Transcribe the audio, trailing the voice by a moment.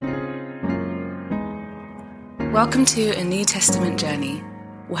Welcome to a New Testament journey.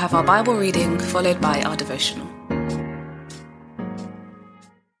 We'll have our Bible reading followed by our devotional.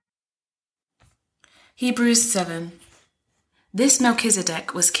 Hebrews 7. This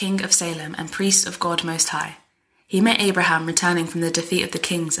Melchizedek was king of Salem and priest of God Most High. He met Abraham returning from the defeat of the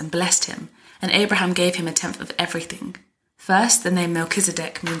kings and blessed him, and Abraham gave him a tenth of everything. First, the name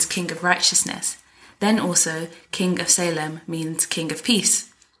Melchizedek means king of righteousness. Then also, king of Salem means king of peace.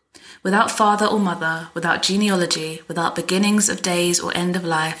 Without father or mother, without genealogy, without beginnings of days or end of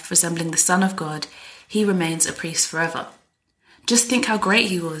life, resembling the Son of God, he remains a priest forever. Just think how great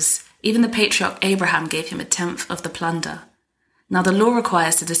he was. Even the patriarch Abraham gave him a tenth of the plunder. Now the law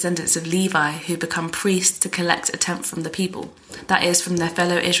requires the descendants of Levi who become priests to collect a tenth from the people, that is, from their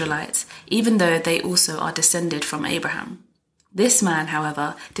fellow Israelites, even though they also are descended from Abraham. This man,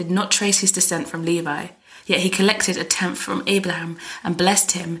 however, did not trace his descent from Levi, yet he collected a tenth from Abraham and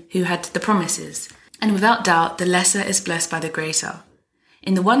blessed him who had the promises. And without doubt, the lesser is blessed by the greater.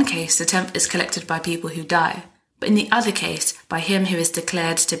 In the one case, the tenth is collected by people who die, but in the other case, by him who is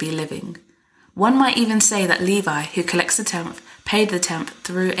declared to be living. One might even say that Levi, who collects the tenth, paid the tenth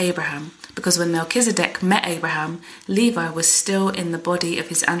through Abraham, because when Melchizedek met Abraham, Levi was still in the body of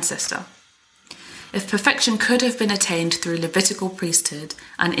his ancestor. If perfection could have been attained through Levitical priesthood,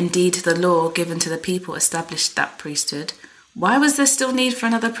 and indeed the law given to the people established that priesthood, why was there still need for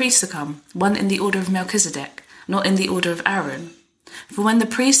another priest to come, one in the order of Melchizedek, not in the order of Aaron? For when the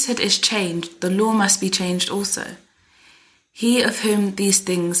priesthood is changed, the law must be changed also. He of whom these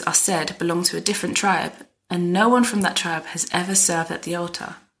things are said belonged to a different tribe, and no one from that tribe has ever served at the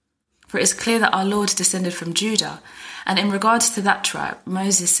altar. For it is clear that our Lord descended from Judah, and in regards to that tribe,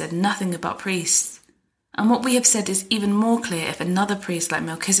 Moses said nothing about priests. And what we have said is even more clear if another priest like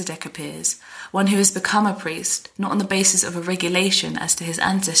Melchizedek appears, one who has become a priest, not on the basis of a regulation as to his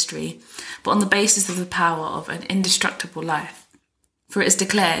ancestry, but on the basis of the power of an indestructible life. For it is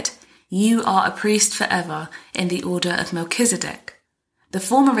declared, "You are a priest forever in the order of Melchizedek." The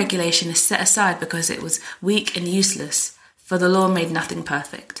former regulation is set aside because it was weak and useless, for the law made nothing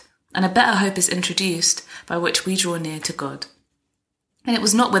perfect, and a better hope is introduced by which we draw near to God. And it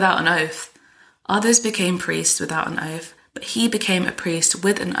was not without an oath. Others became priests without an oath, but he became a priest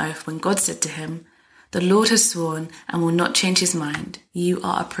with an oath when God said to him, "The Lord has sworn and will not change his mind. You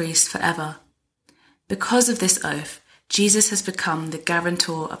are a priest forever." Because of this oath, Jesus has become the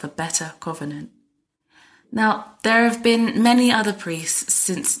guarantor of a better covenant. Now, there have been many other priests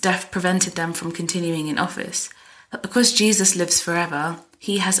since death prevented them from continuing in office, but because Jesus lives forever,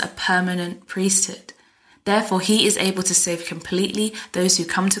 he has a permanent priesthood. Therefore, he is able to save completely those who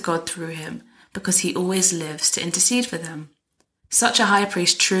come to God through him, because he always lives to intercede for them. Such a high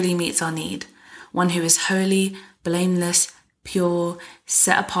priest truly meets our need, one who is holy, blameless, pure,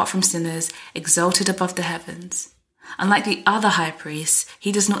 set apart from sinners, exalted above the heavens. Unlike the other high priests,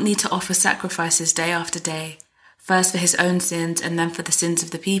 he does not need to offer sacrifices day after day, first for his own sins and then for the sins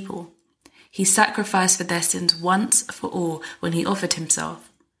of the people. He sacrificed for their sins once for all when he offered himself.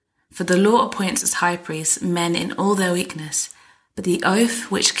 For the law appoints as high priests men in all their weakness, but the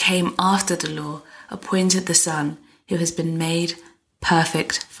oath which came after the law appointed the Son, who has been made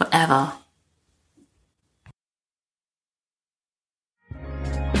perfect forever.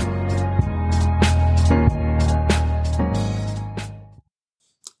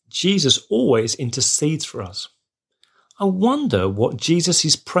 Jesus always intercedes for us. I wonder what Jesus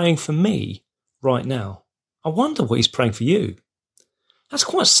is praying for me right now. I wonder what he's praying for you. That's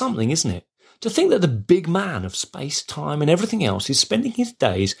quite something, isn't it? To think that the big man of space, time and everything else is spending his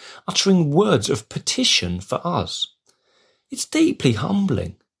days uttering words of petition for us. It's deeply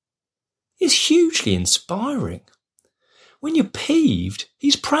humbling. It's hugely inspiring. When you're peeved,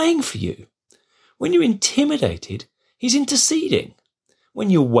 he's praying for you. When you're intimidated, he's interceding.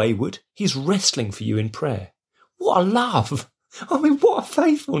 When you're wayward, he's wrestling for you in prayer. What a love! I mean, what a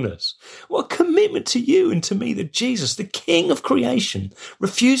faithfulness. What a commitment to you and to me that Jesus, the King of creation,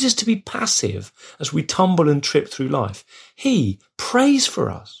 refuses to be passive as we tumble and trip through life. He prays for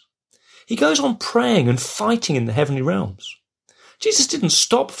us. He goes on praying and fighting in the heavenly realms. Jesus didn't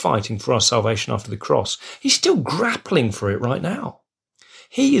stop fighting for our salvation after the cross. He's still grappling for it right now.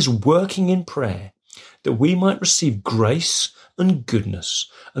 He is working in prayer that we might receive grace and goodness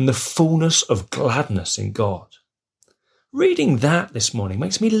and the fullness of gladness in God. Reading that this morning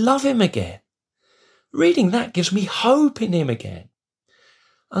makes me love him again. Reading that gives me hope in him again.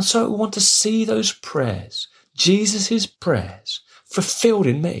 And so I want to see those prayers, Jesus' prayers, fulfilled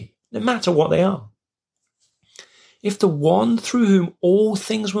in me, no matter what they are. If the one through whom all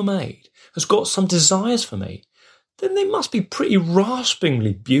things were made has got some desires for me, then they must be pretty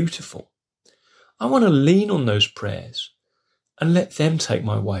raspingly beautiful. I want to lean on those prayers and let them take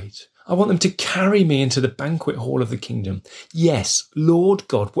my weight. I want them to carry me into the banquet hall of the kingdom. Yes, Lord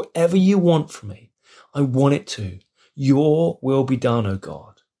God, whatever you want from me, I want it to. Your will be done, O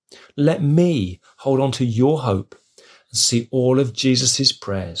God. Let me hold on to your hope and see all of Jesus'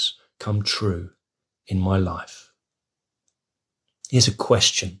 prayers come true in my life. Here's a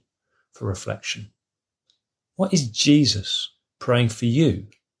question for reflection. What is Jesus praying for you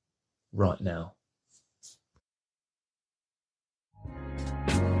right now?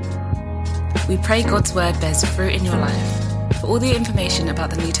 We pray God's word bears fruit in your life. For all the information about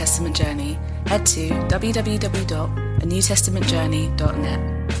the New Testament journey, head to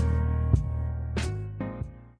www.anewtestamentjourney.net.